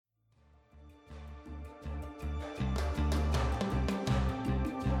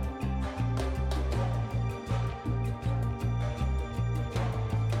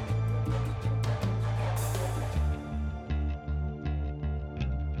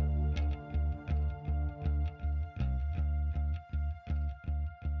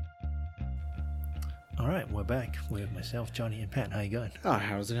All right, we're back with myself, Johnny, and Pat. How you going? Oh,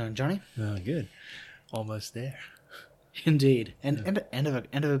 how's it going, Johnny? Oh, good. Almost there. Indeed. End of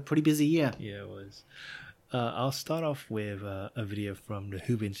a pretty busy year. Yeah, it was. I'll start off with a video from the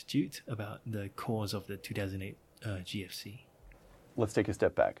Hoover Institute about the cause of the 2008 GFC. Let's take a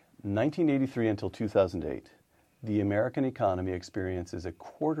step back. 1983 until 2008, the American economy experiences a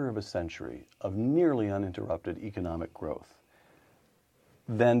quarter of a century of nearly uninterrupted economic growth.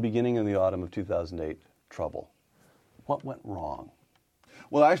 Then, beginning in the autumn of 2008, trouble. What went wrong?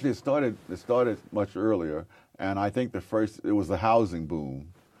 Well, actually, it started much earlier, and I think it was the housing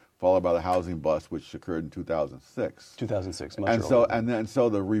boom, followed by the housing bust, which occurred in 2006. 2006, much and earlier. So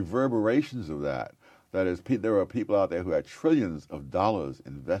the reverberations of that is, there were people out there who had trillions of dollars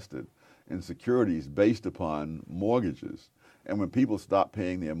invested in securities based upon mortgages, and when people stopped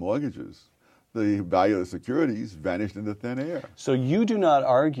paying their mortgages, the value of the securities vanished into thin air. So you do not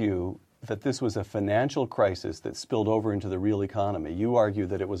argue that this was a financial crisis that spilled over into the real economy. You argue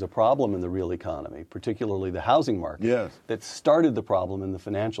that it was a problem in the real economy, particularly the housing market, yes, that started the problem in the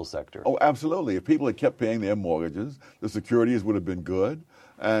financial sector. Oh, absolutely. If people had kept paying their mortgages, the securities would have been good,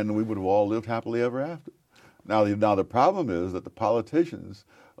 and we would have all lived happily ever after. Now the problem is that the politicians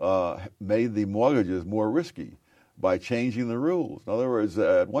made the mortgages more risky by changing the rules. In other words,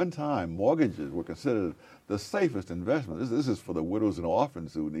 at one time, mortgages were considered the safest investment. This is for the widows and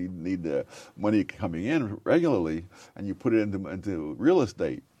orphans who need their money coming in regularly, and you put it into real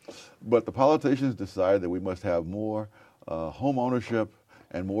estate. But the politicians decided that we must have more home ownership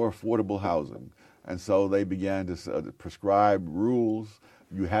and more affordable housing. And so they began to prescribe rules.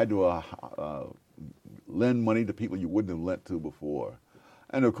 You had to lend money to people you wouldn't have lent to before.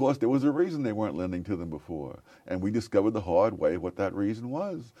 And of course, there was a reason they weren't lending to them before. And we discovered the hard way what that reason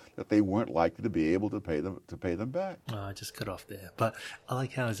was, that they weren't likely to be able to pay them back. I just cut off there. But I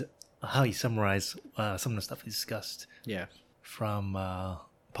like how you summarize some of the stuff we discussed from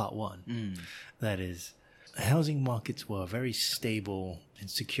part one. That is, housing markets were a very stable and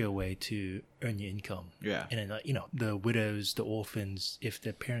secure way to earn your income. Yeah. And then, the widows, the orphans, if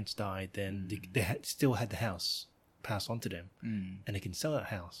their parents died, then they still had the house pass on to them, and they can sell that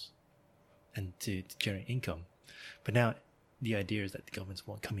house and to generate income. But now the idea is that the governments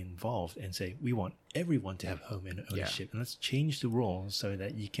won't come involved and say, we want everyone to have home ownership, and let's change the rules so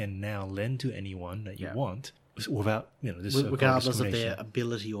that you can now lend to anyone that you want without this regardless of their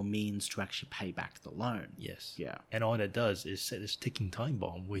ability or means to actually pay back the loan. Yes. Yeah. And all that does is set this ticking time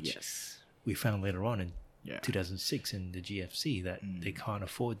bomb, which we found later on in 2006 in the GFC, that they can't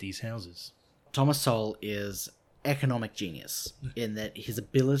afford these houses. Thomas Sowell is economic genius in that his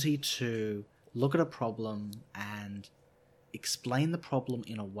ability to look at a problem and explain the problem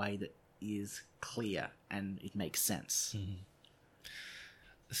in a way that is clear and it makes sense.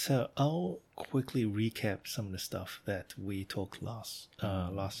 So I'll quickly recap some of the stuff that we talked last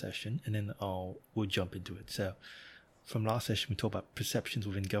session, and then we'll jump into it. So from last session, we talked about perceptions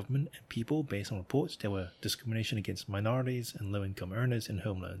within government and people based on reports. There were discrimination against minorities and low-income earners in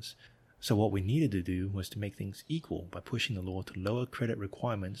home loans. So what we needed to do was to make things equal by pushing the law to lower credit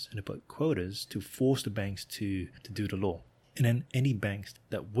requirements and to put quotas to force the banks to do the law. And then any banks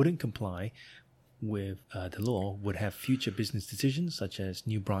that wouldn't comply with the law would have future business decisions such as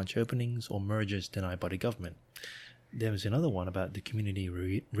new branch openings or mergers denied by the government. There was another one about the Community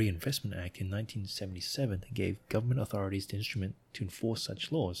Reinvestment Act in 1977 that gave government authorities the instrument to enforce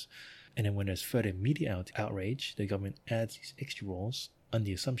such laws. And then when there's further media outrage, the government adds these extra rules on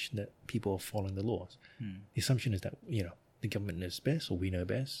the assumption that people are following the laws. The assumption is that, the government knows best, or we know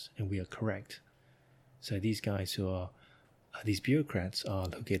best, and we are correct. So these guys who are, these bureaucrats are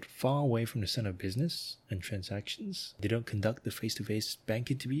located far away from the center of business and transactions. They don't conduct the face-to-face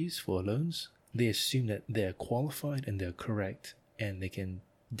bank interviews for loans. They assume that they're qualified and they're correct, and they can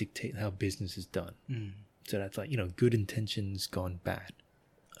dictate how business is done. So that's like, good intentions gone bad.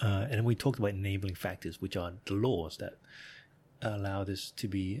 And then we talked about enabling factors, which are the laws that allow this to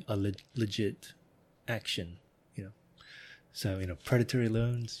be a legit action, So, predatory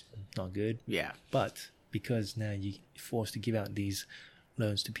loans, not good. Yeah. But because now you're forced to give out these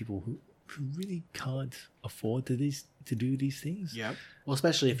loans to people who really can't afford to do these things. Yeah. Well,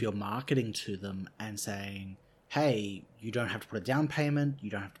 especially if you're marketing to them and saying, hey, you don't have to put a down payment, you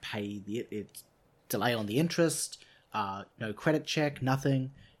don't have to pay it's delay on the interest, no credit check,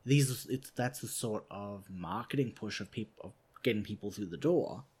 nothing. That's the sort of marketing push of getting people through the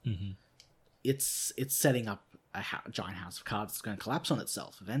door. It's setting up a giant house of cards that's going to collapse on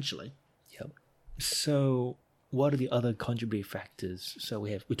itself eventually. Yep. So what are the other contributing factors? So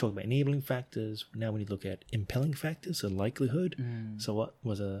we talked about enabling factors. Now we need to look at impelling factors, so likelihood. So what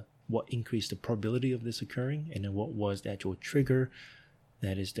was what increased the probability of this occurring, and then what was the actual trigger,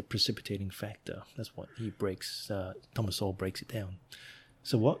 that is the precipitating factor. That's what Thomas Sowell breaks it down.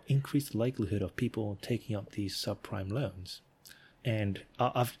 So what increased the likelihood of people taking up these subprime loans? And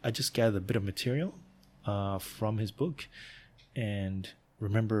I just gathered a bit of material from his book. And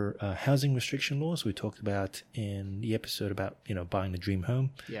remember housing restriction laws we talked about in the episode about, buying the dream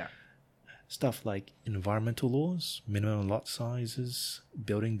home? Yeah. Stuff like environmental laws, minimum lot sizes,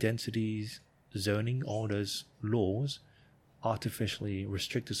 building densities, zoning, all those laws artificially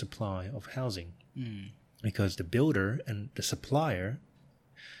restrict the supply of housing because the builder and the supplier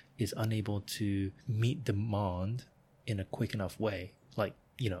is unable to meet demand in a quick enough way. Like,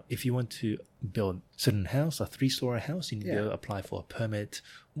 if you want to build a certain house, a 3-story house, you need to go apply for a permit.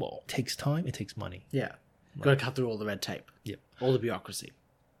 Well, it takes time, it takes money. Yeah. Right. Got to cut through all the red tape. Yep. All the bureaucracy.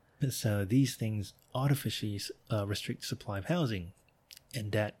 So these things artificially restrict the supply of housing,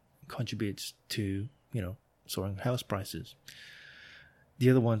 and that contributes to, soaring house prices. The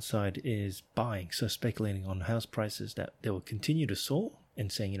other one side is buying, so speculating on house prices that they will continue to soar and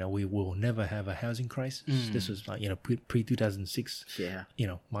saying, we will never have a housing crisis. This was like, pre-2006,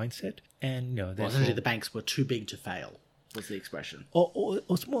 mindset. And, essentially the banks were too big to fail, was the expression. Or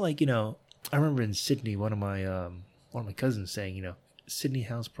it's more like, I remember in Sydney, one of my cousins saying, Sydney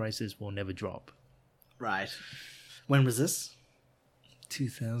house prices will never drop. Right. When was this?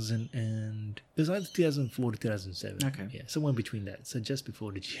 2000 and it was either 2004 to 2007. Okay. Yeah, somewhere between that. So just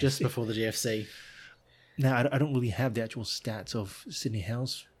before the GFC. Just before the GFC. Now I don't really have the actual stats of Sydney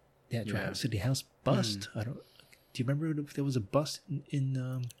House, Sydney House bust. I don't. Do you remember if there was a bust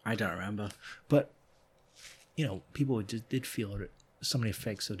in? I don't remember. But people just did feel some of the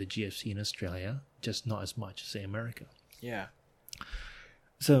effects of the GFC in Australia, just not as much as say America. Yeah.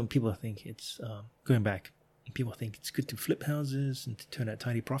 So people think it's going back. People think it's good to flip houses and to turn that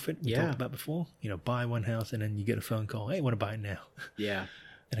tiny profit we talked about before. Buy one house and then you get a phone call. Hey, I want to buy it now. Yeah.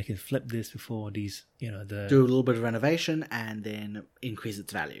 And I can flip this before these, do a little bit of renovation and then increase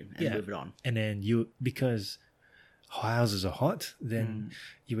its value and move it on. And then because houses are hot, then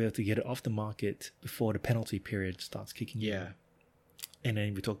you're able to get it off the market before the penalty period starts kicking in. Yeah. And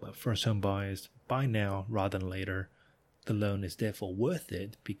then we talk about first home buyers, buy now rather than later. The loan is therefore worth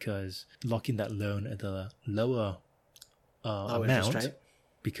it because locking that loan at a lower amount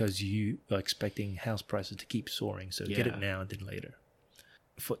because you are expecting house prices to keep soaring. So get it now than later.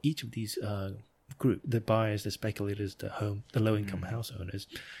 For each of these group, the buyers, the speculators, the low-income house owners,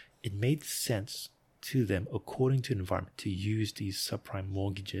 it made sense to them, according to the environment, to use these subprime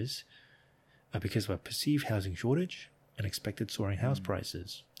mortgages because of a perceived housing shortage and expected soaring house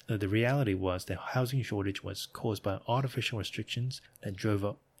prices. The reality was that housing shortage was caused by artificial restrictions that drove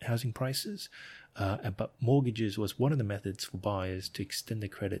up housing prices, but mortgages was one of the methods for buyers to extend the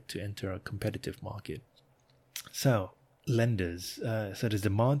credit to enter a competitive market. So lenders, so there's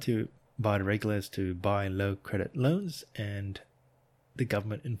demand by the regulators to buy low credit loans, and the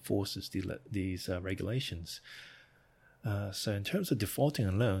government enforces these regulations. So in terms of defaulting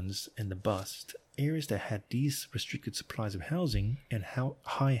on loans and the bust, areas that had these restricted supplies of housing and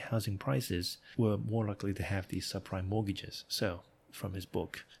high housing prices were more likely to have these subprime mortgages. So, from his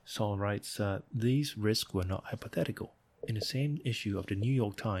book, Sowell writes, these risks were not hypothetical. In the same issue of the New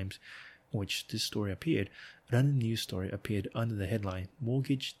York Times, in which this story appeared, another news story appeared under the headline,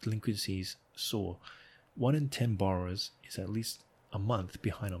 Mortgage Delinquencies Soar. 1 in 10 borrowers is at least a month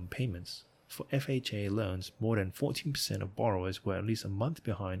behind on payments. For FHA loans, more than 14% of borrowers were at least a month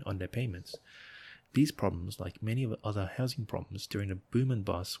behind on their payments. These problems, like many of the other housing problems during the boom and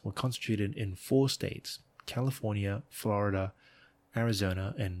bust, were concentrated in 4 states: California, Florida,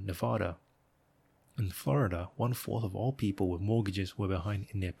 Arizona, and Nevada. In Florida, 1/4 of all people with mortgages were behind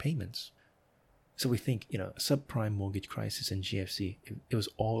in their payments. So we think, subprime mortgage crisis and GFC, it was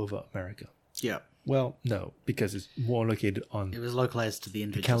all over America. Yeah. Well, no, because it's more located on... It was localized to the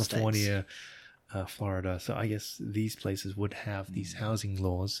individual California, Florida. So I guess these places would have these housing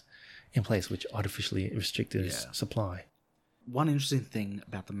laws in place which artificially restricted supply. One interesting thing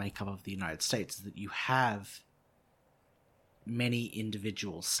about the makeup of the United States is that you have many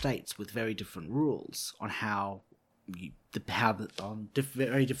individual states with very different rules on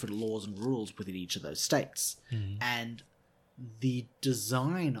very different laws and rules within each of those states. And the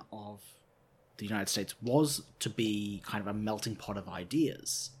design of the United States was to be kind of a melting pot of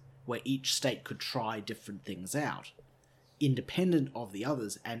ideas where each state could try different things out independent of the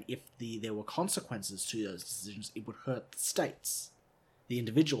others, and if there were consequences to those decisions, it would hurt the states, the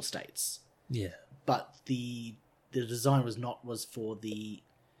individual states. Yeah. But the design was for the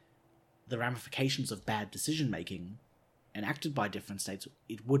ramifications of bad decision making enacted by different states,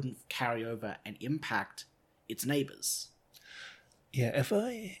 it wouldn't carry over and impact its neighbors. Yeah, if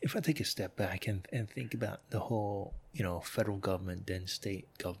I take a step back and think about the whole, federal government then state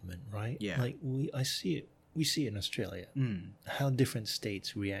government, right? Yeah. Like we see it in Australia. How different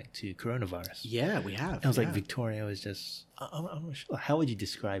states react to coronavirus. Yeah, we have. I was like, yeah. Victoria was just, I'm not sure. How would you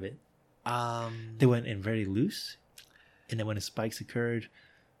describe it? They They went in very loose, and then when the spikes occurred,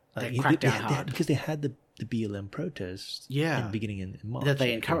 They cracked down hard. because they had the BLM protests in the beginning in March. that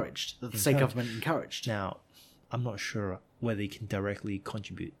they encouraged, that the state government encouraged. Now, I'm not sure whether they can directly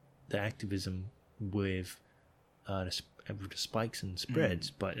contribute the activism with the spikes and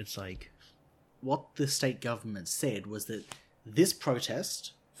spreads, but it's like... What the state government said was that this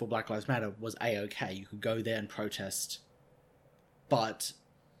protest for Black Lives Matter was A-OK. You could go there and protest, but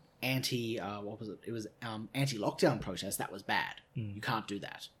anti-lockdown protest, that was bad. You can't do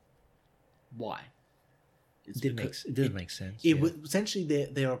that. Why? It doesn't make sense. It was essentially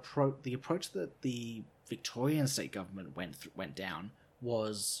the approach that the Victorian state government went down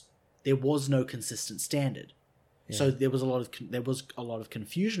was there was no consistent standard. Yeah. So there was a lot of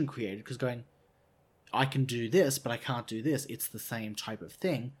confusion created because going, I can do this, but I can't do this. It's the same type of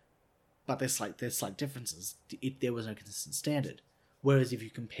thing, but there's slight differences. There was no consistent standard. Whereas if you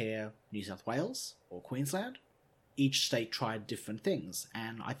compare New South Wales or Queensland, each state tried different things,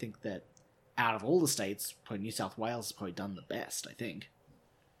 and I think that out of all the states, probably New South Wales has probably done the best. I think.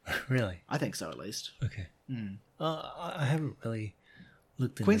 Really? I think so, at least. Okay. I haven't really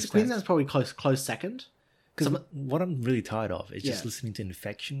looked into Queensland's probably close second. Because what I'm really tired of is just Yeah. listening to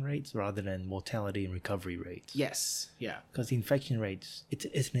infection rates rather than mortality and recovery rates. Yes. Yeah. Because the infection rates, it's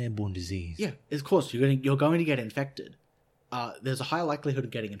an airborne disease. Yeah. Of course, you're going to get infected. There's a high likelihood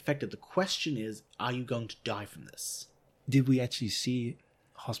of getting infected. The question is, are you going to die from this? Did we actually see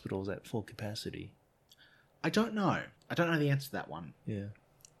hospitals at full capacity? I don't know. I don't know the answer to that one. Yeah.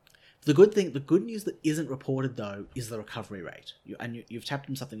 The good news that isn't reported though is the recovery rate. You've tapped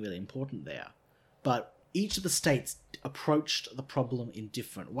on something really important there. But each of the states approached the problem in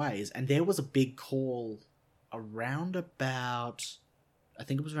different ways, and there was a big call around about, I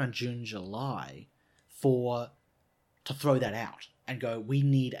think it was around June, July, to throw that out and go, we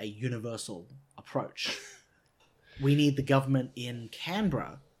need a universal approach. We need the government in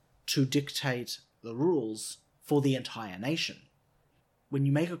Canberra to dictate the rules for the entire nation. When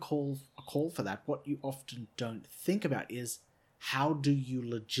you make a call for that, what you often don't think about is how do you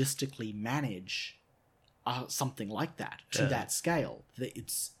logistically manage something like that to that scale?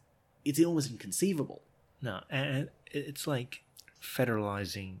 It's almost inconceivable. No, and it's like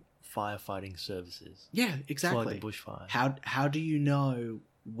federalizing firefighting services. Yeah, exactly. It's like the bushfire. How do you know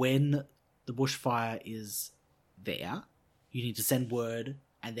when the bushfire is there? You need to send word,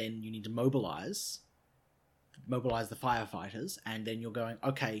 and then you need to mobilize the firefighters, and then you're going,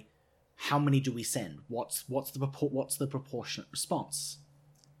 okay, how many do we send? What's the proportionate response?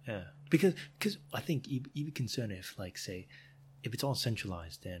 Yeah, because I think you'd be concerned if, like, say, if it's all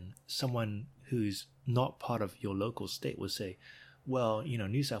centralized, then someone who's not part of your local state will say, well,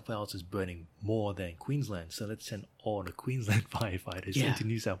 New South Wales is burning more than Queensland, so let's send all the Queensland firefighters into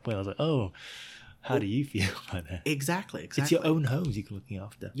New South Wales. Like, oh, how do you feel about that? Exactly. It's your own homes you're looking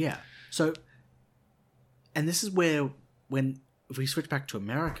after. Yeah. So, and this is where, if we switch back to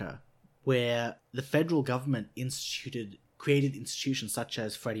America, where the federal government created institutions such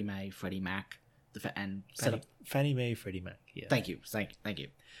as Freddie Mae, Freddie Mac, Fannie Mae, Freddie Mac. Yeah. Thank you.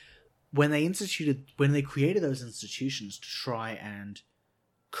 When they created those institutions to try and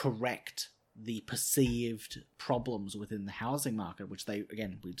correct the perceived problems within the housing market, which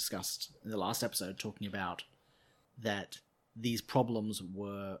we discussed in the last episode, talking about that these problems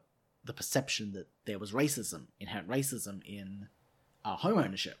were the perception that there was inherent racism in home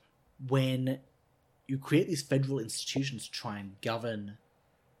ownership. When you create these federal institutions to try and govern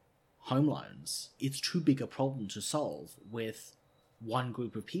home loans, it's too big a problem to solve with one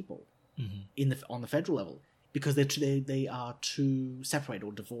group of people on the federal level, because they are too separated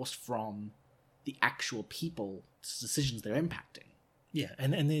or divorced from the actual people's decisions they're impacting. Yeah,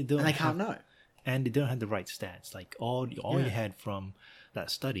 and they can't know. And they don't have the right stats. Like all you had from that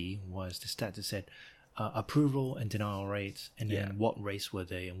study was the stats that said approval and denial rates, and then what race were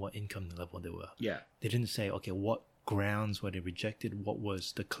they and what income level they were. Yeah, they didn't say, okay, what grounds were they rejected? What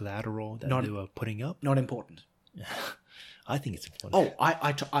was the collateral that they were putting up? Not important. I think it's important.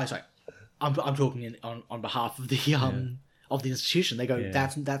 Oh, sorry. I'm talking on behalf of the of the institution. They go,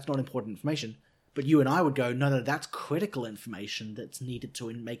 that's not important information. But you and I would go, no, that's critical information that's needed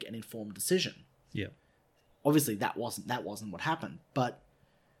to make an informed decision. Yeah. Obviously, that wasn't what happened. But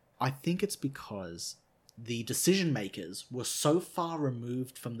I think it's because the decision makers were so far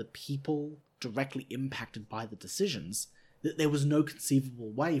removed from the people directly impacted by the decisions that there was no conceivable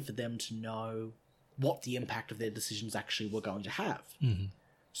way for them to know what the impact of their decisions actually were going to have. Mm-hmm.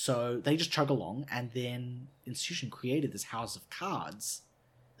 So they just chug along, and then institution created this house of cards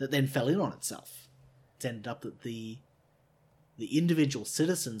that then fell in on itself. It ended up that the individual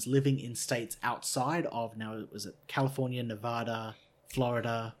citizens living in states outside of, now was it California, Nevada,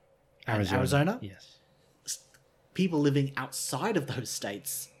 Florida, and Arizona? Yes. People living outside of those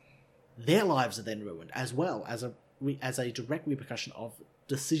states, their lives are then ruined as well as a direct repercussion of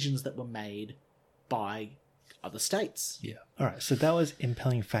decisions that were made by other states. Yeah. All right. So that was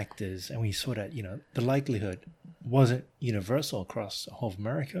impelling factors, and we saw that the likelihood wasn't universal across the whole of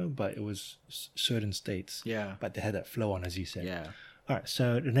America, but it was certain states. Yeah. But they had that flow on, as you said. Yeah. All right.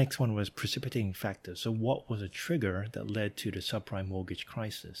 So the next one was precipitating factors. So what was a trigger that led to the subprime mortgage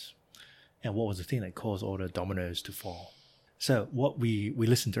crisis, and what was the thing that caused all the dominoes to fall? So what we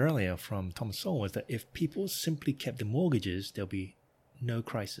listened to earlier from Thomas Sowell was that if people simply kept the mortgages, there'll be no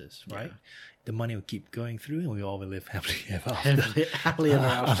crisis, right? Yeah. The money will keep going through, and we all will live happily ever after. Happily ever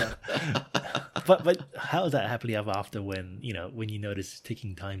after. but how is that happily ever after when you notice a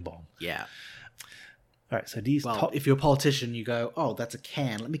ticking time bomb? Yeah. All right, so these if you're a politician, you go, oh, that's a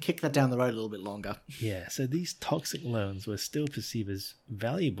can. Let me kick that down the road a little bit longer. Yeah, so these toxic loans were still perceived as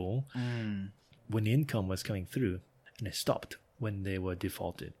valuable when the income was coming through, and it stopped when they were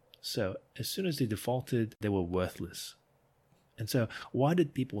defaulted. So as soon as they defaulted, they were worthless. And so why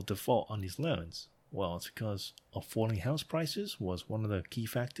did people default on these loans? Well, it's because of falling house prices was one of the key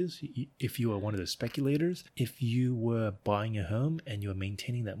factors. If you were one of the speculators, if you were buying a home and you were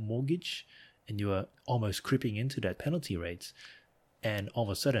maintaining that mortgage and you were almost creeping into that penalty rates, and all of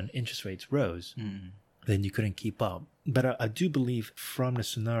a sudden interest rates rose, then you couldn't keep up. But I do believe from the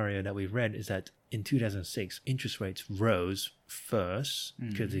scenario that we read is that in 2006, interest rates rose first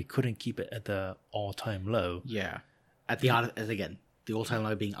because they couldn't keep it at the all-time low. Yeah. At the all-time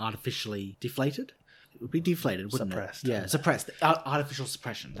low being artificially deflated? It would be deflated, wouldn't Suppressed. it? Yeah, suppressed. Artificial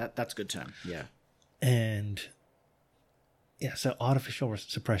suppression. That's a good term. Yeah. And yeah, so artificial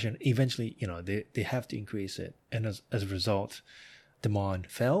suppression, eventually, they have to increase it. And as a result, demand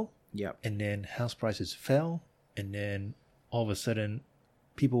fell. Yep. And then house prices fell. And then all of a sudden,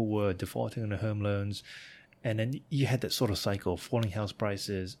 people were defaulting on their home loans. And then you had that sort of cycle, falling house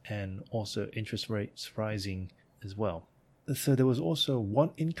prices and also interest rates rising as well. So there was also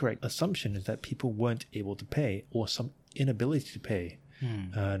one incorrect assumption is that people weren't able to pay or some inability to pay.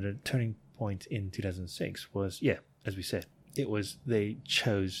 The turning point in 2006 was, as we said, it was they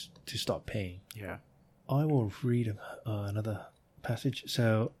chose to stop paying. Yeah. I will read another passage.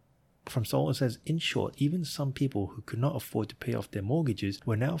 So from Sowell it says, in short, even some people who could not afford to pay off their mortgages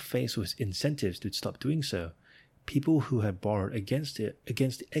were now faced with incentives to stop doing so. People who had borrowed against the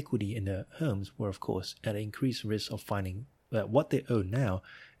equity in their homes were, of course, at increased risk of finding that what they owed now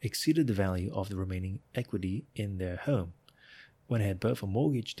exceeded the value of the remaining equity in their home, when they had both a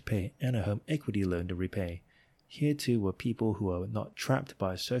mortgage to pay and a home equity loan to repay. Here too were people who were not trapped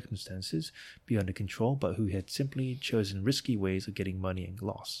by circumstances beyond their control, but who had simply chosen risky ways of getting money and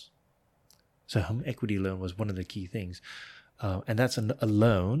loss. So home equity loan was one of the key things. And that's a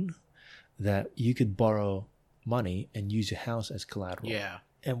loan that you could borrow money and use your house as collateral. Yeah.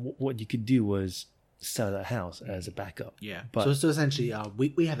 And what you could do was sell that house as a backup. Yeah. But So essentially,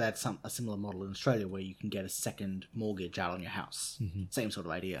 we have a similar model in Australia where you can get a second mortgage out on your house. Same sort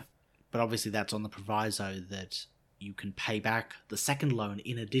of idea. But obviously that's on the proviso that you can pay back the second loan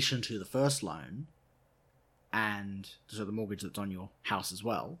in addition to the first loan and so the mortgage that's on your house as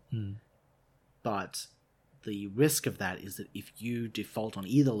well. But the risk of that is that if you default on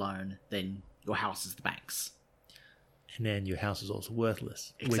either loan, then your house is the bank's. and then your house is also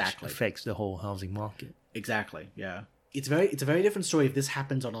worthless, Exactly. which affects the whole housing market. Exactly. Yeah. It's a very different story if this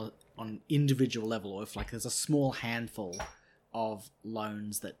happens on an individual level, or if there's a small handful of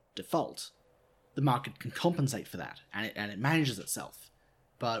loans that default. The market can compensate for that, and it manages itself.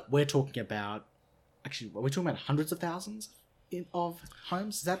 But we're talking about hundreds of thousands of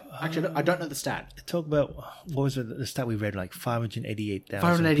homes. Is that actually? I don't know the stat. Talk about what was the stat we read? Like 588,000.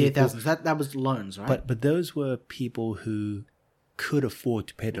 588,000. That was loans, right? But those were people who could afford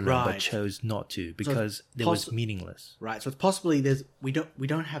to pay the loan but Right. chose not to because it was meaningless. Right. So it's possibly we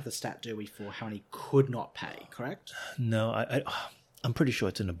don't have the stat, do we, for how many could not pay? Correct. No, I'm pretty sure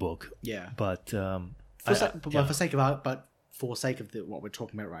it's in the book. Yeah. But For sake of what we're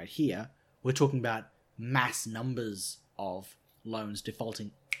talking about right here, we're talking about mass numbers of loans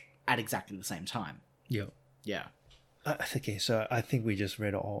defaulting at exactly the same time. yeah. Yeah. Okay, so I think we just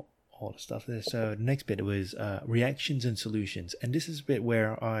read all all the stuff there. So the next bit was reactions and solutions. And this is a bit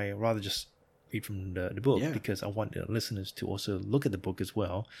where I rather just read from the book because I want the listeners to also look at the book as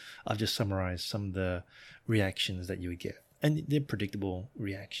well. I've just summarized some of the reactions that you would get. And they're predictable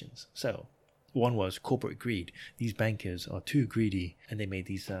reactions. So one was corporate greed. These bankers are too greedy and they made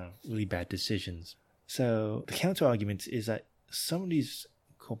these really bad decisions. So the counter argument is that some of these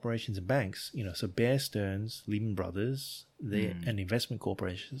corporations and banks, so Bear Stearns, Lehman Brothers, and investment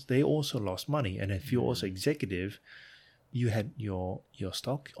corporations, they also lost money. And if you're also executive, you had your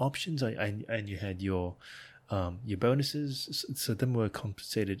stock options and you had your bonuses. So them were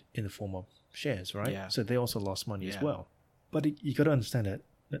compensated in the form of shares, right? Yeah. So they also lost money as well. But you got to understand that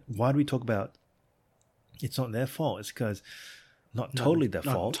why do we talk about it's not their fault? It's because not totally their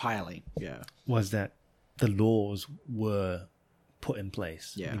fault. Not entirely, yeah. Was that the laws were put in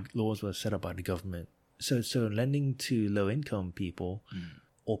place. Yeah. The laws were set up by the government. So lending to low-income people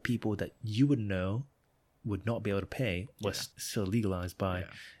or people that you would know would not be able to pay was still legalized by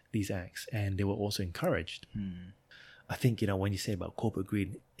these acts, and they were also encouraged. I think, when you say about corporate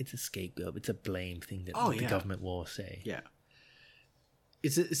greed, it's a scapegoat, it's a blame thing that the government will say. Yeah.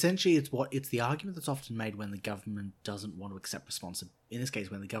 It's essentially it's the argument that's often made when the government doesn't want to accept responsibility. In this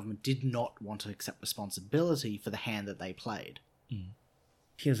case, when the government did not want to accept responsibility for the hand that they played.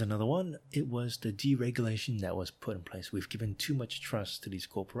 Here's another one. It was the deregulation that was put in place. We've given too much trust to these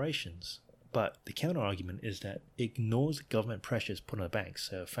corporations. But the counter argument is that it ignores the government pressures put on the banks.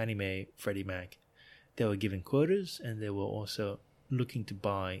 So Fannie Mae, Freddie Mac, they were given quotas, and they were also looking to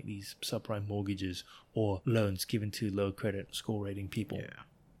buy these subprime mortgages or loans given to low credit score rating people.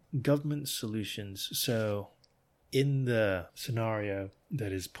 Yeah. Government solutions. So in the scenario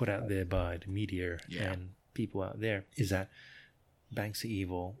that is put out there by the media and people out there is that banks are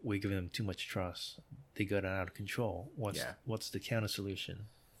evil. We're giving them too much trust. They got out of control. What's the counter solution?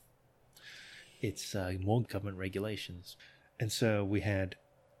 It's more government regulations. And so we had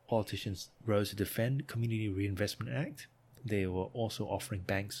politicians rose to defend Community Reinvestment Act. They were also offering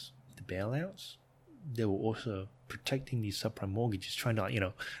banks the bailouts. They were also protecting these subprime mortgages, trying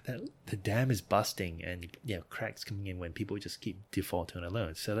to, that the dam is busting and cracks coming in when people just keep defaulting on their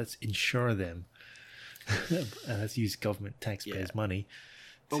loans. So let's insure them. And let's use government taxpayers' money.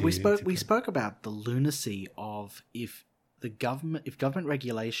 But we spoke about the lunacy of if government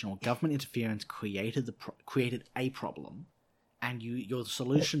regulation or government interference created a problem, and your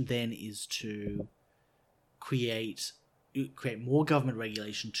solution then is to create more government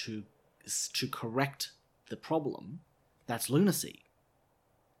regulation to correct the problem. That's lunacy,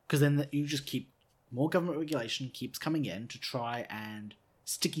 because then you just keep more government regulation keeps coming in to try and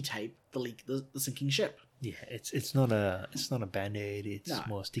sticky tape the sinking ship. Yeah, it's not a band-aid. It's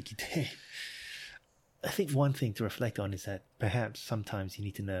more sticky tape. I think one thing to reflect on is that perhaps sometimes you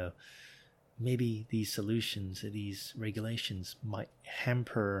need to know maybe these solutions or these regulations might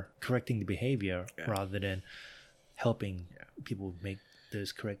hamper correcting the behavior rather than helping people make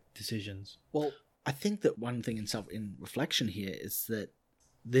those correct decisions. Well, I think that one thing in reflection here is that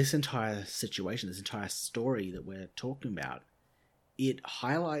this entire situation, this entire story that we're talking about, it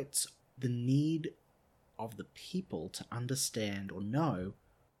highlights the need of the people to understand or know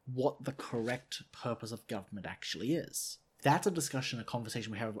what the correct purpose of government actually is. That's a discussion, a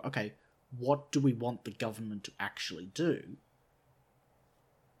conversation we have. Okay, what do we want the government to actually do?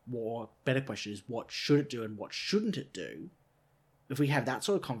 Or better question is, what should it do and what shouldn't it do? If we have that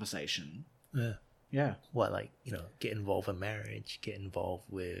sort of conversation, what, get involved in marriage, get involved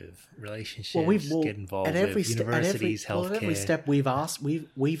with relationships, get involved with universities, healthcare. At every step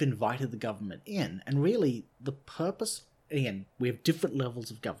we've invited the government in, and really the purpose. Again, we have different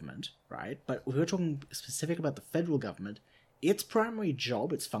levels of government, right? But if we're talking specific about the federal government, its primary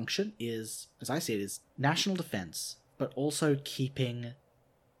job, its function is, as I see it, is national defense, but also keeping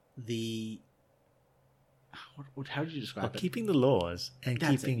the... How do you describe it? Keeping the laws and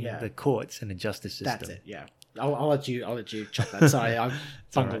keeping the courts and the justice system. That's it, yeah. I'll let you chop that. Sorry, I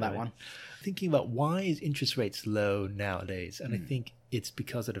bungled that one. Thinking about why is interest rates low nowadays, and I think it's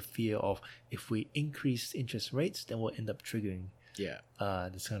because of the fear of if we increase interest rates, then we'll end up triggering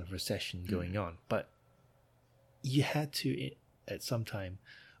this kind of recession going on. But you had to, at some time,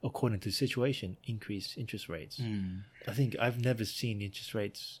 according to the situation, increase interest rates. I think I've never seen interest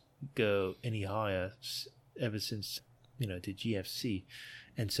rates go any higher ever since the GFC.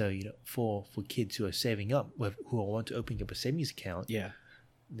 And so for kids who are saving up, who want to open up a savings account, you're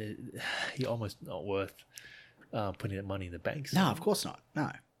almost not worth putting that money in the banks. No, of course not.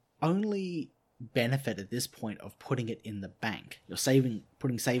 No. Only benefit at this point of putting it in the bank,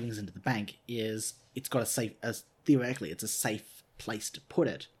 putting savings into the bank, is it's got theoretically it's a safe place to put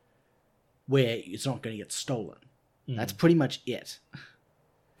it, where it's not going to get stolen. That's pretty much it.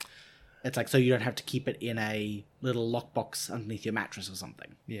 It's like, so you don't have to keep it in a little lockbox underneath your mattress or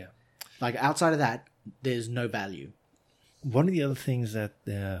something. Yeah. Like, outside of that, there's no value. One of the other things that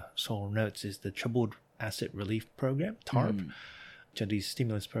Sol notes is the Troubled Asset Relief Program, TARP, which are these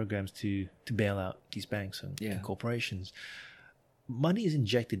stimulus programs to bail out these banks and corporations. Money is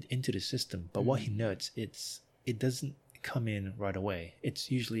injected into the system, but what he notes, it doesn't come in right away.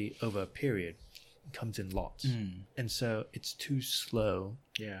 It's usually over a period. It comes in lots. And so it's too slow.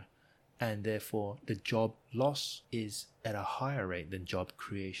 Yeah. And therefore, the job loss is at a higher rate than job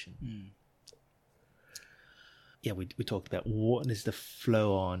creation. Yeah, we talked about what is the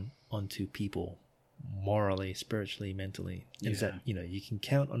flow onto people morally, spiritually, mentally. And is that, you can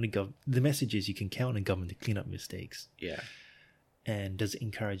count on the government. The message is you can count on the government to clean up mistakes. Yeah. And does it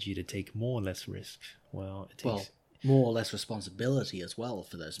encourage you to take more or less risk? Well, it takes more or less responsibility as well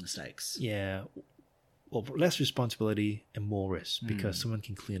for those mistakes. Yeah. Well, less responsibility and more risk because someone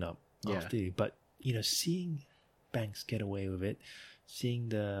can clean up after you. But, seeing banks get away with it, seeing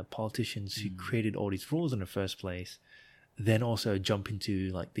the politicians who created all these rules in the first place, then also jump into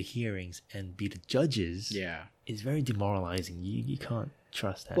like the hearings and be the judges is very demoralizing. You can't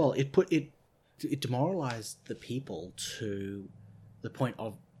trust that. Well, it demoralized the people to the point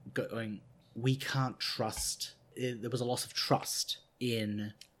of going, we can't trust. There was a loss of trust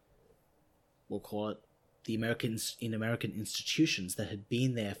in, we'll call it, the American institutions that had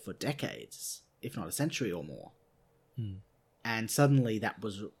been there for decades, if not a century or more. And suddenly that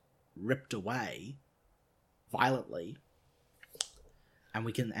was ripped away violently,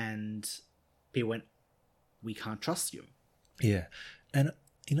 and people went, we can't trust you. Yeah. And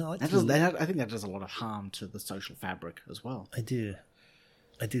I think that does a lot of harm to the social fabric as well.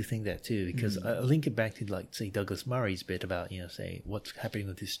 I do think that too, because I link it back to, like, say, Douglas Murray's bit about, say, what's happening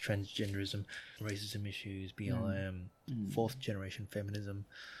with this transgenderism, racism issues, BLM, fourth generation feminism.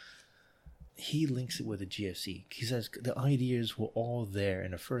 He links it with the GFC. He says the ideas were all there in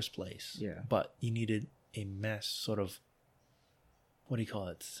the first place, but you needed a mass sort of, what do you call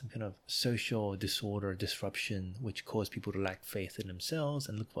it? Some kind of social disorder, disruption, which caused people to lack faith in themselves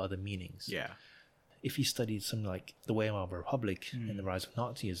and look for other meanings. Yeah. If you studied something like the Weimar Republic and the rise of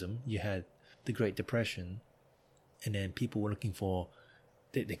Nazism, you had the Great Depression, and then people were looking for,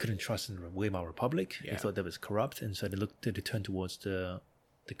 they couldn't trust in the Weimar Republic. They thought that was corrupt, and so they turned towards the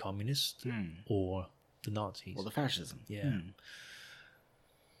communists or the Nazis. Or the fascism. Yeah.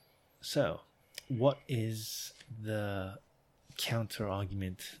 So, what is the counter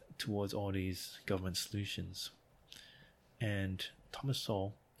argument towards all these government solutions? And Thomas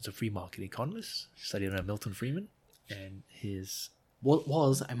Sowell is a free market economist, studied under Milton Friedman, and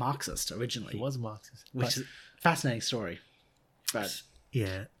was a Marxist originally. He was a Marxist. Which is a fascinating story. But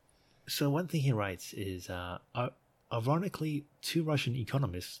yeah. So one thing he writes is, ironically, two Russian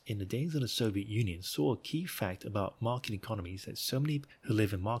economists in the days of the Soviet Union saw a key fact about market economies that so many who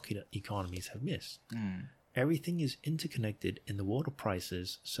live in market economies have missed. Everything is interconnected in the world of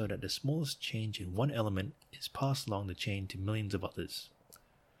prices so that the smallest change in one element is passed along the chain to millions of others.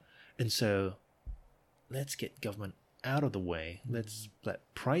 And so, let's get government out of the way. Let's let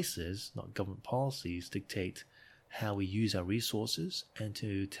prices, not government policies, dictate how we use our resources, and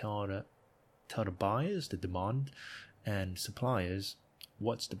to tell the buyers, the demand, and suppliers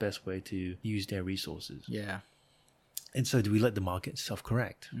what's the best way to use their resources. Yeah. And so do we let the market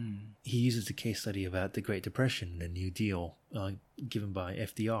self-correct? He uses a case study about the Great Depression and the New Deal given by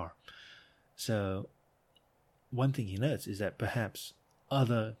FDR. So one thing he notes is that perhaps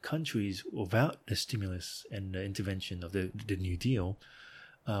other countries without the stimulus and the intervention of the New Deal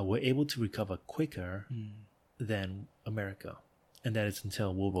were able to recover quicker than America. And that is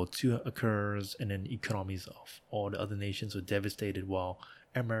until World War II occurs, and then economies of all the other nations were devastated, while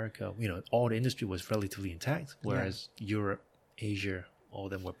America, all the industry was relatively intact, whereas Europe, Asia, all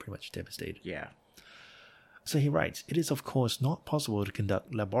of them were pretty much devastated. Yeah. So he writes, it is of course not possible to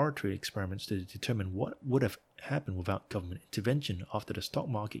conduct laboratory experiments to determine what would have happened without government intervention after the stock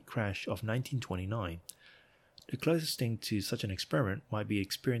market crash of 1929. The closest thing to such an experiment might be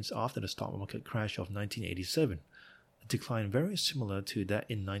experienced after the stock market crash of 1987, a decline very similar to that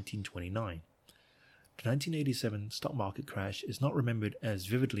in 1929. The 1987 stock market crash is not remembered as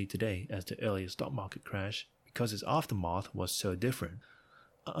vividly today as the earlier stock market crash because its aftermath was so different.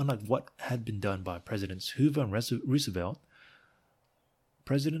 Unlike what had been done by Presidents Hoover and Roosevelt,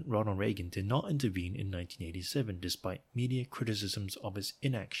 President Ronald Reagan did not intervene in 1987 despite media criticisms of his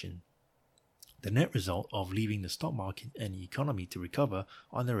inaction. The net result of leaving the stock market and the economy to recover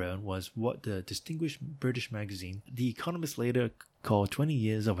on their own was what the distinguished British magazine The Economist later called 20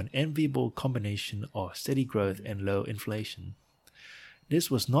 years of an enviable combination of steady growth and low inflation. This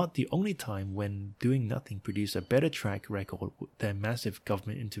was not the only time when doing nothing produced a better track record than massive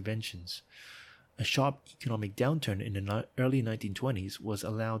government interventions. A sharp economic downturn in the early 1920s was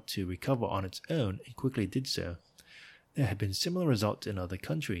allowed to recover on its own and quickly did so. There have been similar results in other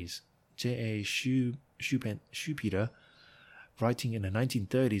countries. J.A. Schumpeter, writing in the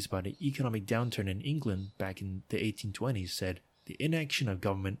 1930s about the economic downturn in England back in the 1820s, said, "The inaction of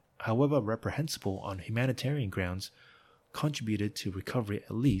government, however reprehensible on humanitarian grounds, contributed to recovery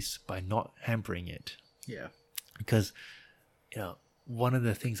at least by not hampering it." Yeah. Because, one of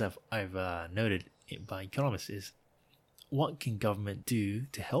the things I've noted by economists is, what can government do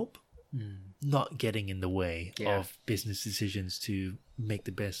to help? Not getting in the way of business decisions to make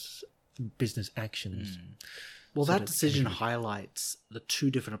the best business actions. Well, that decision highlights the two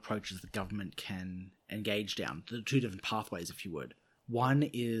different approaches the government can engage down, the two different pathways, if you would. One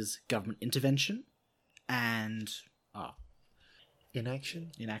is government intervention and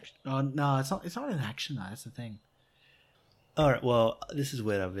Inaction? inaction. Oh, no, it's not inaction, though. That's the thing. All right, well, this is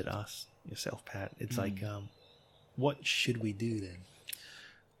where I would ask yourself, Pat. It's like, what should we do then?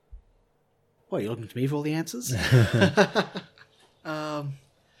 What, you're looking to me for all the answers?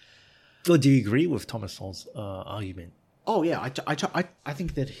 Or do you agree with Thomas Sowell's argument? Oh, yeah. I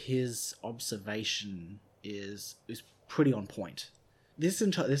think that his observation is pretty on point. This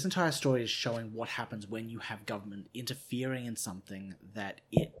entire story is showing what happens when you have government interfering in something that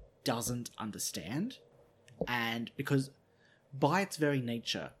it doesn't understand. And because by its very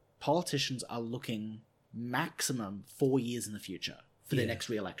nature, politicians are looking maximum 4 years in the future for their next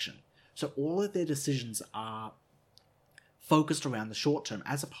re-election. So all of their decisions are focused around the short term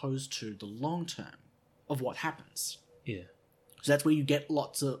as opposed to the long term of what happens. Yeah. So that's where you get a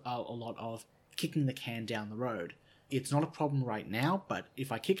lot of kicking the can down the road. It's not a problem right now, but if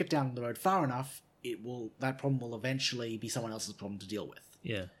I kick it down the road far enough, that problem will eventually be someone else's problem to deal with.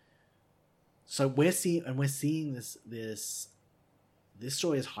 Yeah. So we're seeing this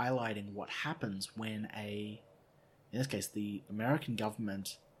story is highlighting what happens when in this case, the American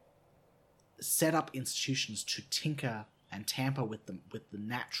government set up institutions to tinker and tamper with the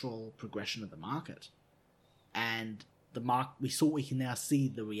natural progression of the market. And we can now see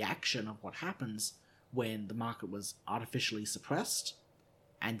the reaction of what happens when the market was artificially suppressed,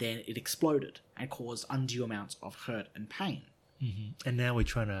 and then it exploded and caused undue amounts of hurt and pain. Mm-hmm. And now we're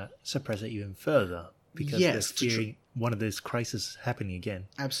trying to suppress it even further because they're fearing one of those crises happening again.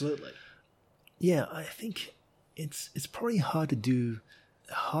 Absolutely. Yeah, I think it's probably hard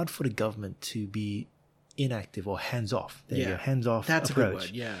for the government to be inactive or hands-off. Hands-off That's approach. a good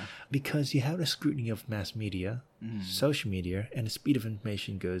word, yeah. Because you have the scrutiny of mass media, social media, and the speed of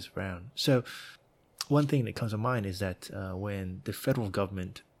information goes around. So one thing that comes to mind is that when the federal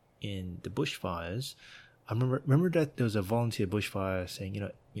government in the bushfires, I remember that there was a volunteer bushfire saying,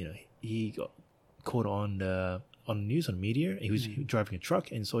 he got caught on the news, on the media. He was driving a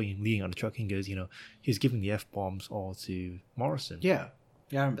truck and saw him leading on the truck and goes, he was giving the F-bombs all to Morrison. Yeah,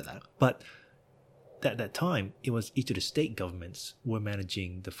 I remember that. But at that time, it was each of the state governments were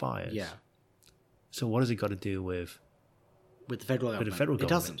managing the fires. Yeah. So what has it got to do with the federal government? With the federal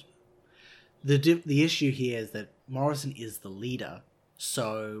government? It doesn't. The issue here is that Morrison is the leader,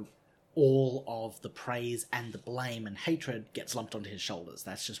 so all of the praise and the blame and hatred gets lumped onto his shoulders.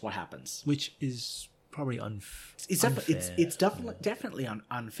 That's just what happens. Which is probably unfair. It's definitely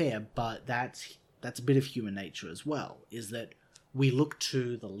unfair, but that's a bit of human nature as well, is that we look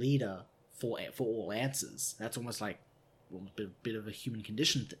to the leader for all answers. That's almost like a bit of a human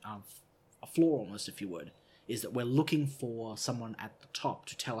condition, a flaw almost, if you would, is that we're looking for someone at the top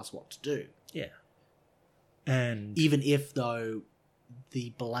to tell us what to do. Yeah. And even if, though,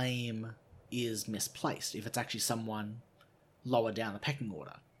 the blame is misplaced, if it's actually someone lower down the pecking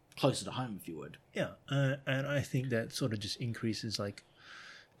order, closer to home, if you would. Yeah, and I think that sort of just increases like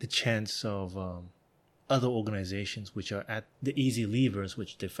the chance of other organizations which are at the easy levers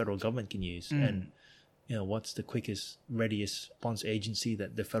which the federal government can use. And what's the quickest, readiest response agency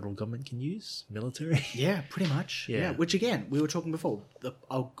that the federal government can use? Military. Yeah, pretty much. Yeah. Which again, we were talking before. The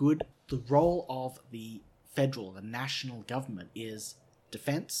role of the national government is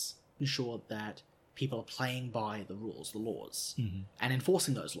defense, ensure that people are playing by the rules, the laws, and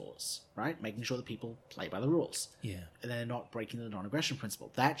enforcing those laws, right? Making sure that people play by the rules. Yeah. And they're not breaking the non-aggression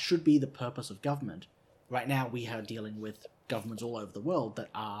principle. That should be the purpose of government. Right now, we are dealing with governments all over the world that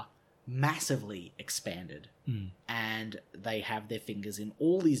are massively expanded, and they have their fingers in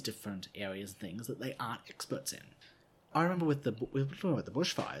all these different areas and things that they aren't experts in. I remember with the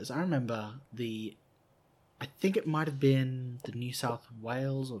bushfires, I remember the I think it might have been the New South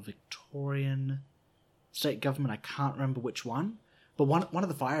Wales or Victorian state government. I can't remember which one. But one of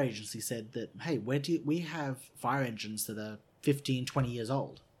the fire agencies said that, hey, we have fire engines that are 15, 20 years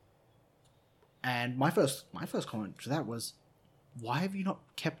old. And my first comment to that was, why have you not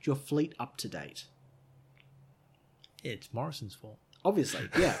kept your fleet up to date? It's Morrison's fault. Obviously,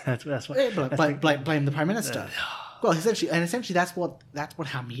 yeah. that's what. Yeah, blame the Prime Minister. Well, essentially, that's what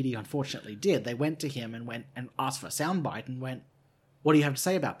our media unfortunately did. They went to him and asked for a soundbite and went, "What do you have to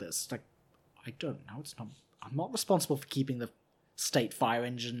say about this?" Like, I don't know. It's not. I'm not responsible for keeping the state fire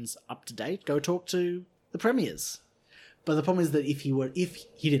engines up to date. Go talk to the premiers. But the problem is that if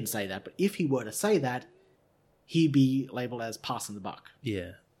he didn't say that, but if he were to say that, he'd be labelled as passing the buck.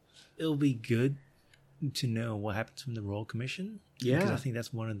 Yeah, it'll be good to know what happens from the Royal Commission. Yeah, because I think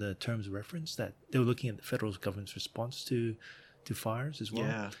that's one of the terms of reference that they were looking at the federal government's response to fires as well.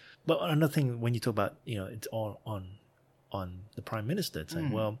 Yeah. But another thing, when you talk about, it's all on the Prime Minister, it's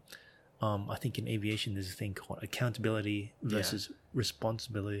like, well, I think in aviation there's a thing called accountability versus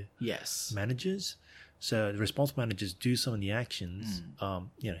responsibility. Yes. Managers. So the responsible managers do some of the actions.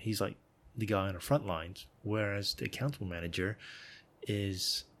 He's like the guy on the front lines, whereas the accountable manager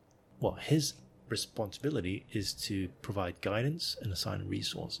is, well, his responsibility is to provide guidance and assign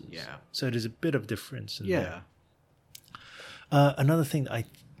resources. Yeah. So there's a bit of difference in there. Yeah. Another thing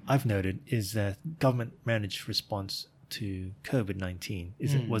I've noted is that government managed response to COVID-19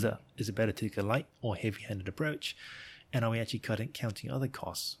 is it better to take a light or heavy-handed approach, and are we actually counting other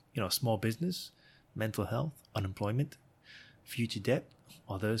costs? Small business, mental health, unemployment, future debt,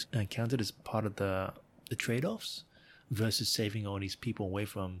 are those counted as part of the trade-offs versus saving all these people away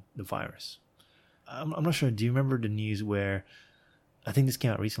from the virus? I'm not sure. Do you remember the news where, I think this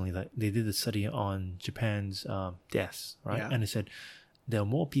came out recently, that they did a study on Japan's deaths, right? Yeah. And they said there are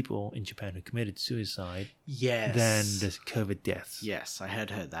more people in Japan who committed suicide Yes. than the COVID deaths. Yes, I heard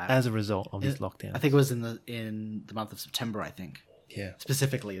that. As a result of this lockdown. I think it was in the month of September, I think. Yeah.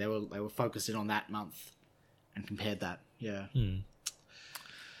 Specifically, they were focused in on that month and compared that. Yeah.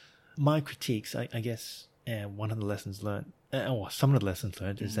 My critiques, I guess, one of the lessons learned, or some of the lessons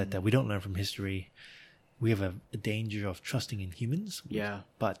learned, is that we don't learn from history. We have a danger of trusting in humans. Yeah.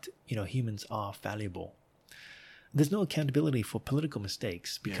 But, humans are fallible. There's no accountability for political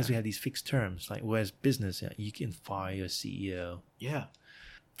mistakes because we have these fixed terms. Like, whereas business, you can fire your CEO. Yeah.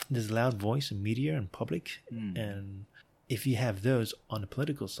 There's a loud voice in media and public. And if you have those on the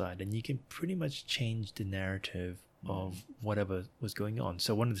political side, then you can pretty much change the narrative of whatever was going on.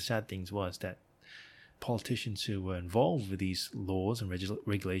 So one of the sad things was that politicians who were involved with these laws and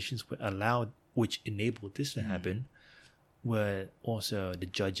regulations were allowed, which enabled this to happen, were also the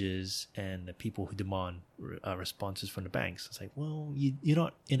judges and the people who demand responses from the banks. It's like, well, you're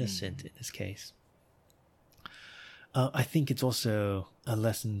not innocent in this case. I think it's also a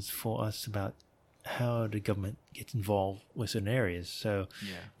lesson for us about how the government gets involved with certain areas. So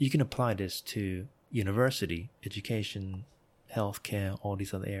you can apply this to university, education, healthcare, all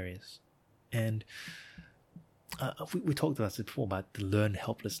these other areas. And we talked about this before, about the learned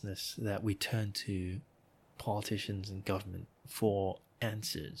helplessness that we turn to politicians and government for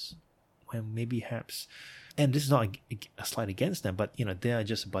answers when maybe perhaps, and this is not a slight against them, but they are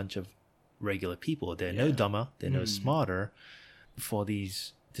just a bunch of regular people. They're no dumber, they're no smarter for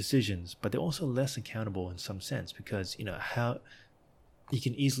these decisions, but they're also less accountable in some sense, because how you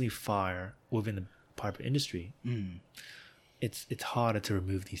can easily fire within the private industry. It's harder to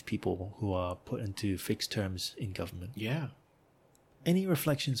remove these people who are put into fixed terms in government. Yeah. Any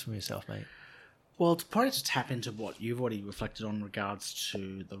reflections from yourself, mate? Well, probably to tap into what you've already reflected on in regards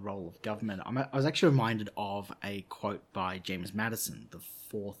to the role of government, I was actually reminded of a quote by James Madison, the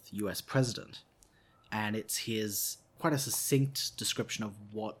fourth US president. And it's his quite a succinct description of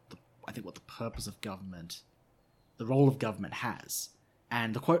what the purpose of government, the role of government has.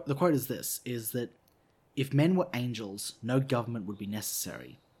 And the quote is this, is that if men were angels, no government would be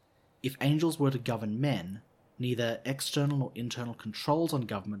necessary. If angels were to govern men, neither external nor internal controls on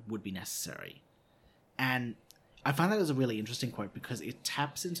government would be necessary. And I find that as a really interesting quote because it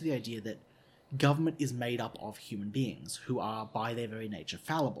taps into the idea that government is made up of human beings who are, by their very nature,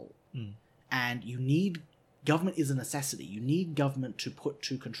 fallible. And government is a necessity. You need government to put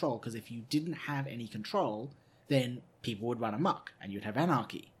to control, because if you didn't have any control, then people would run amok and you'd have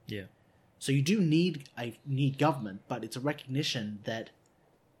anarchy. Yeah. So you do need government, but it's a recognition that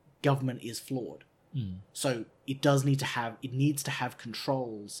government is flawed. So it needs to have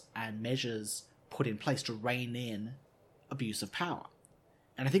controls and measures put in place to rein in abuse of power.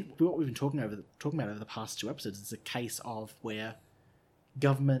 And I think what we've been talking about over the past two episodes is a case of where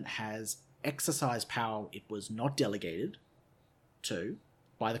government has exercise power it was not delegated to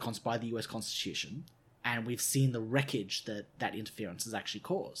by the US Constitution, and we've seen the wreckage that interference has actually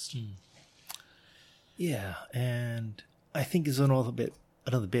caused. Yeah, and I think there's another bit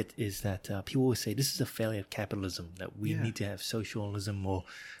is that people always say this is a failure of capitalism, that we need to have socialism or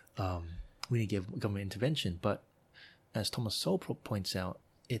we need to give government intervention. But as Thomas Sowell points out,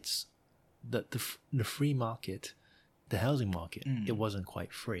 it's that the free market, the housing market, it wasn't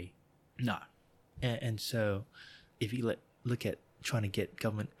quite free. No. And so if you look at trying to get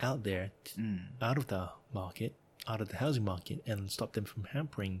government out there, out of the market, out of the housing market, and stop them from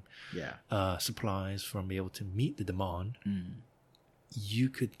hampering supplies from being able to meet the demand, you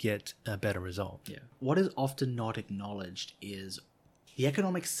could get a better result. Yeah. What is often not acknowledged is the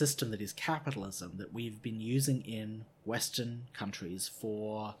economic system that is capitalism that we've been using in Western countries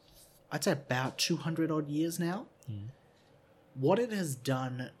for, I'd say, about 200 odd years now. What it has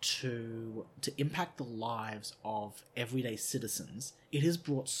done to impact the lives of everyday citizens, it has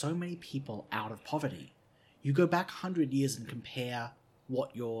brought so many people out of poverty. You go back 100 years and compare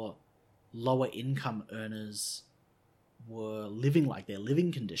what your lower income earners were living like, their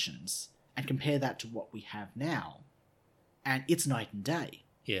living conditions, and compare that to what we have now, and it's night and day.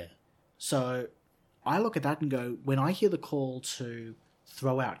 Yeah. So I look at that and go, when I hear the call to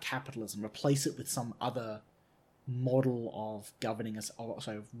throw out capitalism, replace it with some other model of governing us,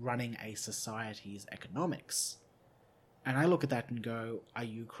 also running a society's economics, and I look at that and go, are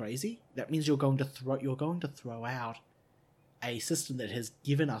you crazy? That means you're going to throw out a system that has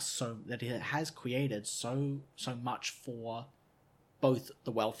given us that it has created so much for both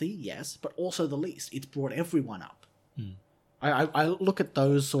the wealthy, yes, but also the least. It's brought everyone up. I look at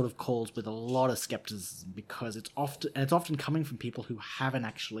those sort of calls with a lot of skepticism, because it's often coming from people who haven't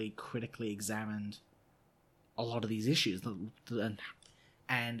actually critically examined a lot of these issues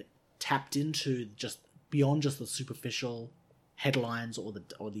and tapped into just beyond just the superficial headlines or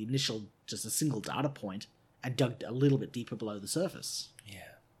the initial just a single data point, and dug a little bit deeper below the surface. Yeah.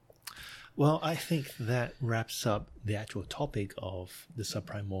 Well, I think that wraps up the actual topic of the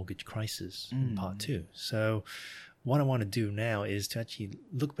subprime mortgage crisis in part 2. So what I want to do now is to actually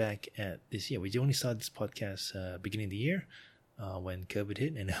look back at this year. We only started this podcast beginning of the year when COVID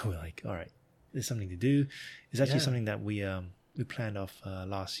hit, and now we're like, all right, there's something to do. It's actually something that we planned off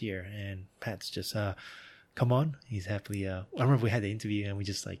last year, and Pat's just come on. He's happily. I remember we had the interview, and we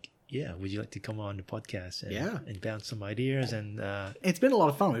just like, yeah, would you like to come on the podcast and bounce some ideas? And it's been a lot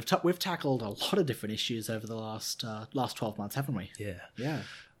of fun. We've tackled a lot of different issues over the last 12 months, haven't we? Yeah.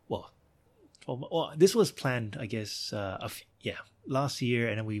 Well, this was planned, I guess. Last year,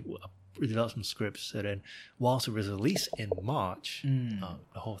 and then we developed some scripts. So then, whilst it was released in March,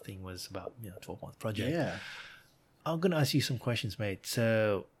 the whole thing was about 12-month project. Yeah. I'm going to ask you some questions, mate.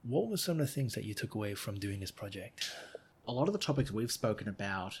 So what were some of the things that you took away from doing this project? A lot of the topics we've spoken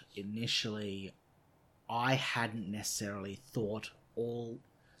about initially, I hadn't necessarily thought all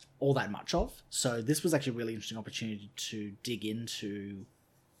that much of. So this was actually a really interesting opportunity to dig into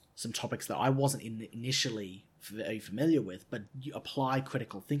some topics that I wasn't initially very familiar with, but you apply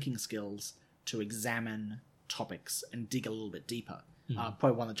critical thinking skills to examine topics and dig a little bit deeper.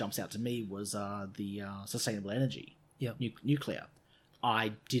 Probably one that jumps out to me was the sustainable energy, nuclear.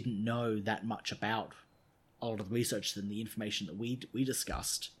 I didn't know that much about a lot of the research and the information that we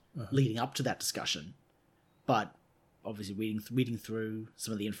discussed leading up to that discussion, but obviously reading through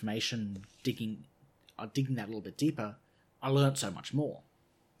some of the information, digging that a little bit deeper, I learned so much more.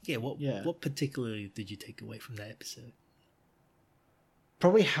 What particularly did you take away from that episode?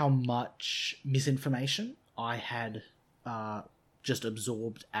 Probably how much misinformation I had just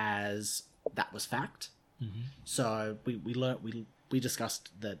absorbed as that was fact. So we discussed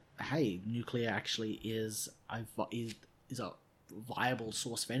that, hey, nuclear actually is a viable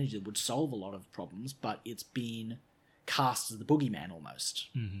source of energy that would solve a lot of problems, but it's been cast as the boogeyman almost.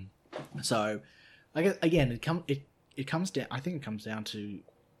 So I guess again it comes down. I think it comes down to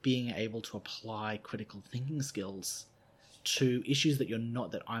being able to apply critical thinking skills to issues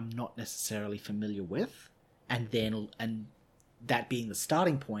that I'm not necessarily familiar with, and that being the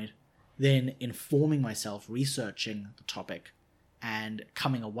starting point, then informing myself, researching the topic, and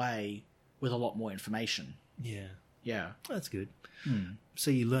coming away with a lot more information. Yeah. That's good. So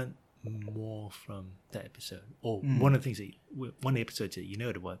you learned more from that episode, or one of the things one of the episodes that you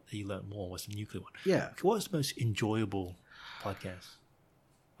noted that you learned more was the nuclear one. Yeah. What was the most enjoyable podcast?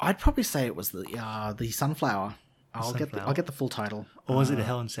 I'd probably say it was the sunflower. I'll get the full title. Or was it the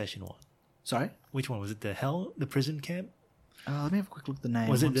Hell in Session one? Sorry? Which one? Was it the prison camp? Let me have a quick look at the name.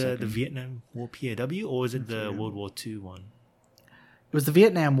 Was it the Vietnam War POW, or was it the World War II one? It was the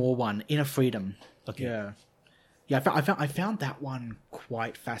Vietnam War one, Inner Freedom. Okay. Yeah. Yeah, I found that one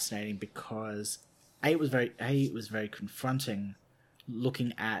quite fascinating because it was very confronting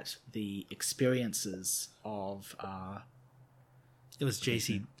looking at the experiences of It was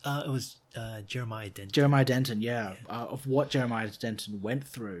JC. It was Jeremiah Denton. Jeremiah Denton, of what Jeremiah Denton went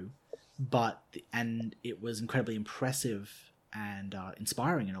through, and it was incredibly impressive and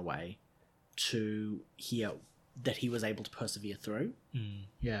inspiring in a way to hear that he was able to persevere through.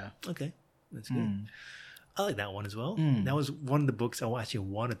 Yeah. Okay, that's good. I like that one as well. That was one of the books I actually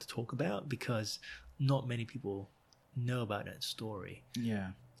wanted to talk about because not many people know about that story. Yeah.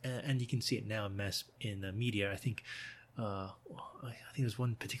 And you can see it now in the media. I think there's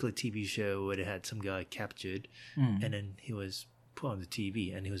one particular TV show where they had some guy captured, and then he was put on the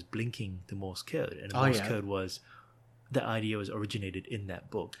TV and he was blinking the Morse code, and the Morse code the idea was originated in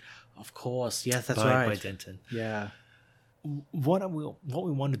that book. Of course, yes, that's by right. Denton. Yeah. What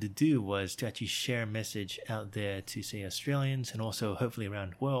we wanted to do was to actually share a message out there to, say, Australians and also hopefully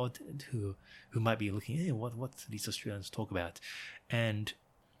around the world who might be looking, hey, what do these Australians talk about? And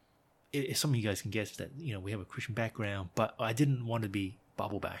if some of you guys can guess that, we have a Christian background, but I didn't want to be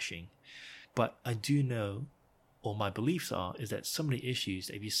Bible bashing. But I do know, or my beliefs is that some of the issues,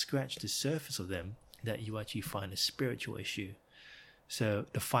 if you scratch the surface of them, that you actually find a spiritual issue. So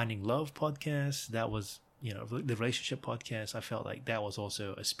the Finding Love podcast, that was, the relationship podcast, I felt like that was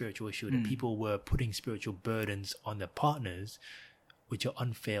also a spiritual issue, that people were putting spiritual burdens on their partners, which are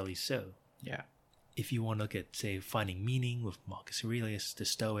unfairly so. Yeah. If you want to look at, say, Finding Meaning with Marcus Aurelius, the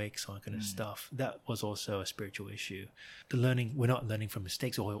Stoics, all that kind of stuff, that was also a spiritual issue. We're not learning from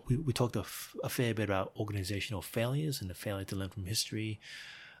mistakes. Or we talked a fair bit about organizational failures and the failure to learn from history.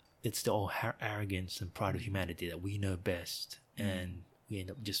 It's the old arrogance and pride of humanity that we know best, and we end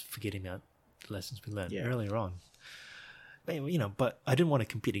up just forgetting about the lessons we learned earlier on. But I didn't want to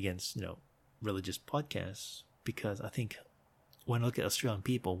compete against, religious podcasts, because I think when I look at Australian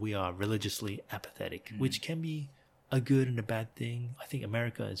people, we are religiously apathetic, which can be a good and a bad thing. I think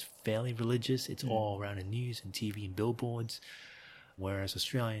America is fairly religious. It's all around the news and TV and billboards, whereas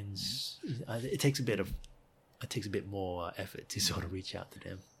Australians, it takes a bit more effort to sort of reach out to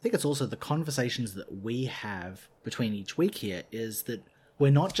them. I think it's also the conversations that we have between each week here is that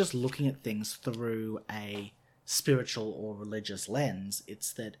we're not just looking at things through a spiritual or religious lens.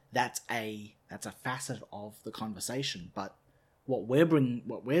 It's that's a facet of the conversation, but what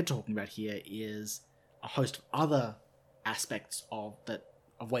we're talking about here is a host of other aspects of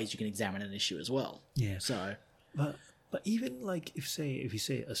ways you can examine an issue as well. Yeah. So, but even like if you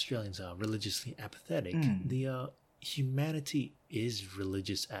say Australians are religiously apathetic, the humanity is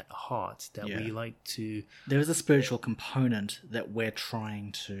religious at heart. That we like to. There is a spiritual component that we're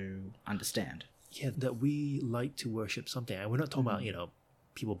trying to understand. Yeah, that we like to worship something, and we're not talking about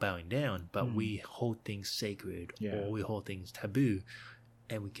people bowing down, but we hold things sacred, or we hold things taboo,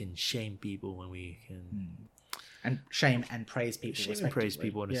 and we can shame people, and we can and shame and praise people. Shame and praise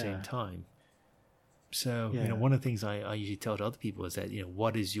people at the same time. So one of the things I usually tell to other people is that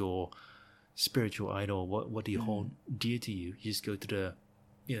what is your spiritual idol? What do you hold dear to you? You just go to the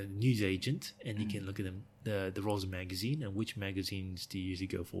news agent and you can look at them the Rosa magazine, and which magazines do you usually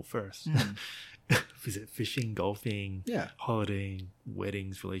go for first? Is it fishing, golfing, holidaying,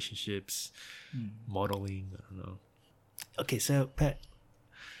 weddings, relationships, modeling? I don't know. Okay, so Pat,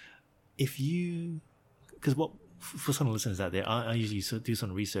 because for some listeners out there, I usually do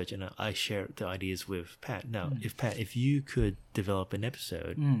some research and I share the ideas with Pat. Now, if you could develop an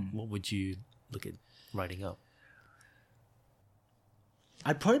episode, what would you look at writing up?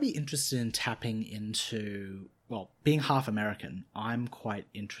 I'd probably be interested in tapping into, being half American, I'm quite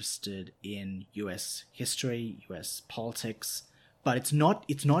interested in US history, US politics, but it's not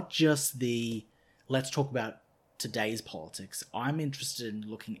just let's talk about today's politics. I'm interested in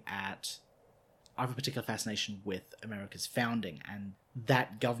looking at, I have a particular fascination with America's founding and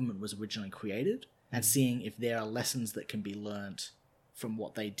that government was originally created, and seeing if there are lessons that can be learnt from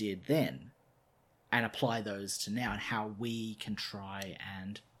what they did then and apply those to now, and how we can try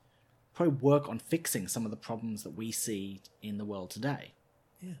and probably work on fixing some of the problems that we see in the world today.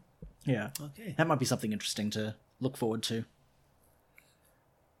 Yeah. Yeah. Okay. That might be something interesting to look forward to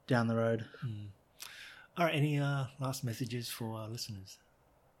down the road. All right. Any last messages for our listeners?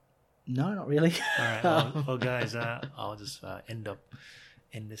 No, not really. All right. Well, guys, I'll just end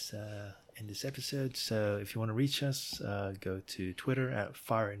this episode. So if you want to reach us, go to Twitter at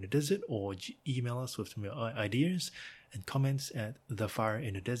Fire in the Desert, or email us with some ideas and comments at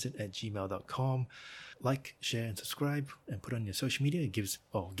thefireinthedesert@gmail.com. Like, share, and subscribe, and put on your social media. It gives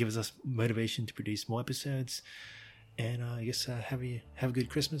us motivation to produce more episodes. And I guess have a good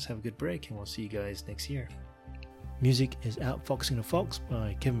Christmas, have a good break, and we'll see you guys next year. Music is Outfoxing the Fox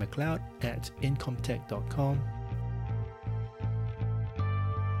by Kevin MacLeod at incomtech.com.